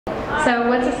So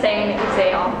what's a saying that you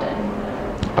say often?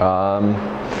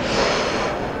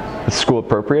 It's school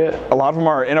appropriate. A lot of them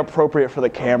are inappropriate for the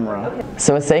camera. Okay.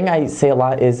 So a saying I say a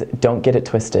lot is don't get it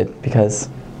twisted, because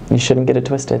you shouldn't get it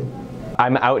twisted.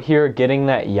 I'm out here getting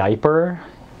that yiper,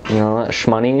 you know, that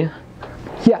shmoney.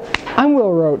 Yeah, I'm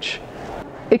Will Roach.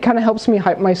 It kind of helps me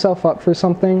hype myself up for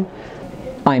something.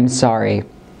 I'm sorry.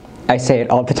 I say it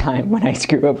all the time when I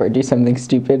screw up or do something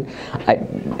stupid.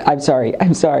 I'm sorry,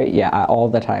 yeah, all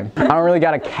the time. I don't really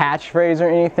got a catchphrase or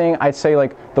anything. I'd say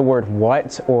like the word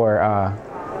what or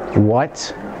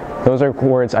what. Those are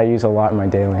words I use a lot in my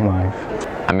daily life.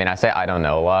 I mean, I say I don't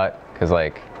know a lot because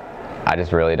like I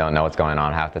just really don't know what's going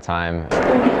on half the time.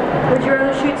 Would you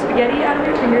rather shoot spaghetti out of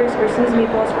your fingers or snooze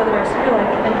meatballs for the rest of your life?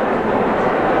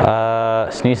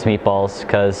 And Snooze meatballs,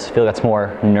 because I feel that's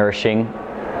more nourishing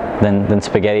than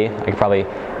spaghetti. I could probably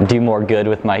do more good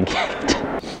with my gift.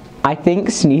 I think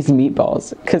sneeze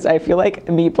meatballs, because I feel like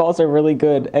meatballs are really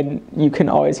good and you can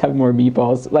always have more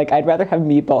meatballs. Like, I'd rather have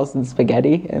meatballs than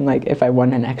spaghetti, and like if I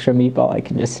want an extra meatball, I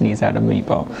can just sneeze out a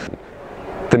meatball.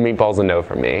 The meatball's a no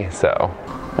for me, so.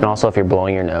 And also if you're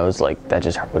blowing your nose, like that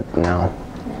just would, no.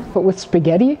 But with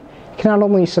spaghetti, you can not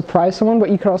only surprise someone,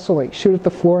 but you could also like shoot at the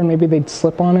floor and maybe they'd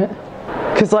slip on it.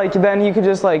 Cause like then you could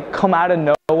just like come out of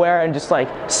nowhere and just like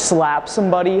slap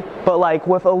somebody, but like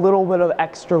with a little bit of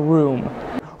extra room.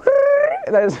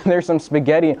 There's some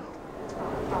spaghetti.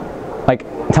 Like,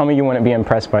 tell me you wouldn't be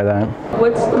impressed by that.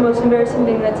 what's the most embarrassing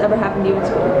thing that's ever happened to you in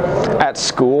school? At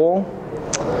school,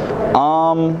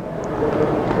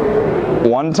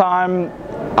 one time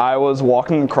I was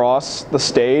walking across the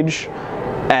stage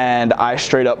and I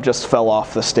straight up just fell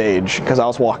off the stage because I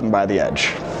was walking by the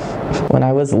edge. When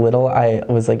I was little, I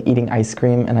was like eating ice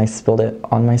cream and I spilled it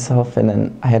on myself, and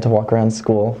then I had to walk around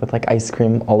school with like ice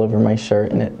cream all over my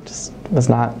shirt, and it just was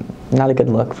not a good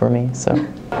look for me. So,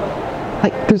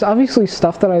 like, there's obviously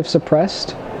stuff that I've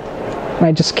suppressed and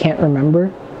I just can't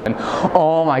remember.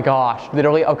 Oh my gosh,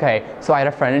 literally, okay, so I had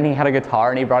a friend and he had a guitar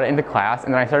and he brought it into class,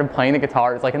 and then I started playing the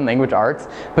guitar. It's like in language arts,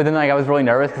 but then like I was really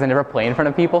nervous because I never played in front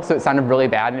of people, so it sounded really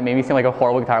bad and it made me seem like a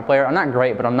horrible guitar player. I'm not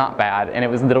great, but I'm not bad, and it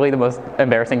was literally the most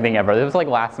embarrassing thing ever. This was like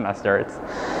last semester.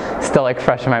 It's still like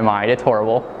fresh in my mind. It's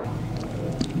horrible.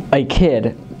 A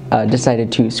kid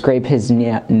decided to scrape his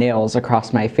nails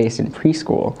across my face in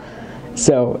preschool.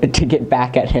 So to get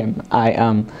back at him,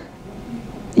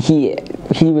 he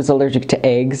was allergic to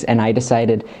eggs, and I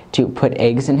decided to put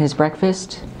eggs in his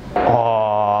breakfast.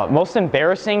 Most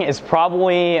embarrassing is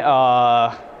probably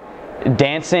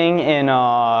dancing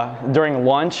during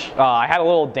lunch. I had a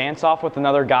little dance-off with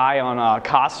another guy on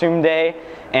costume day,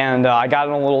 and I got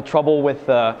in a little trouble with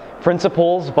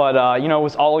principals, but you know, it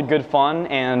was all good fun,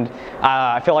 and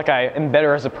I feel like I am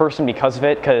better as a person because of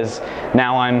it, because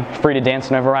now I'm free to dance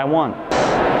whenever I want.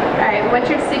 Alright, what's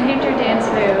your signature dance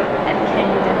move, and can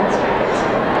you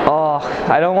demonstrate it? Oh,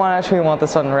 I don't actually want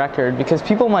this on record because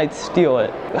people might steal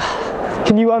it.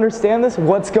 Can you understand this?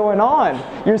 What's going on?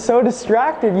 You're so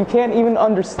distracted, you can't even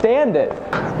understand it.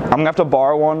 I'm gonna have to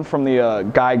borrow one from the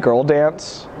guy-girl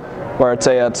dance, where it's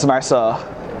a nice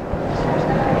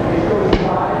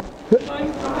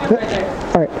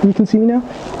Alright, you can see me now.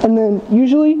 And then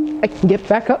usually I can get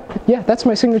back up. Yeah, that's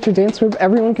my signature dance move.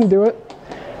 Everyone can do it.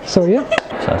 So yeah.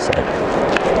 So sick.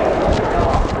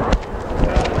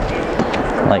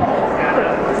 Like,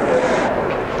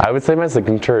 I would say my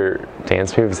signature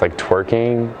dance move is like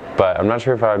twerking, but I'm not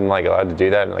sure if I'm like allowed to do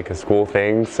that in like a school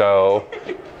thing, so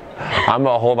I'm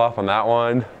gonna hold off on that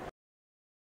one.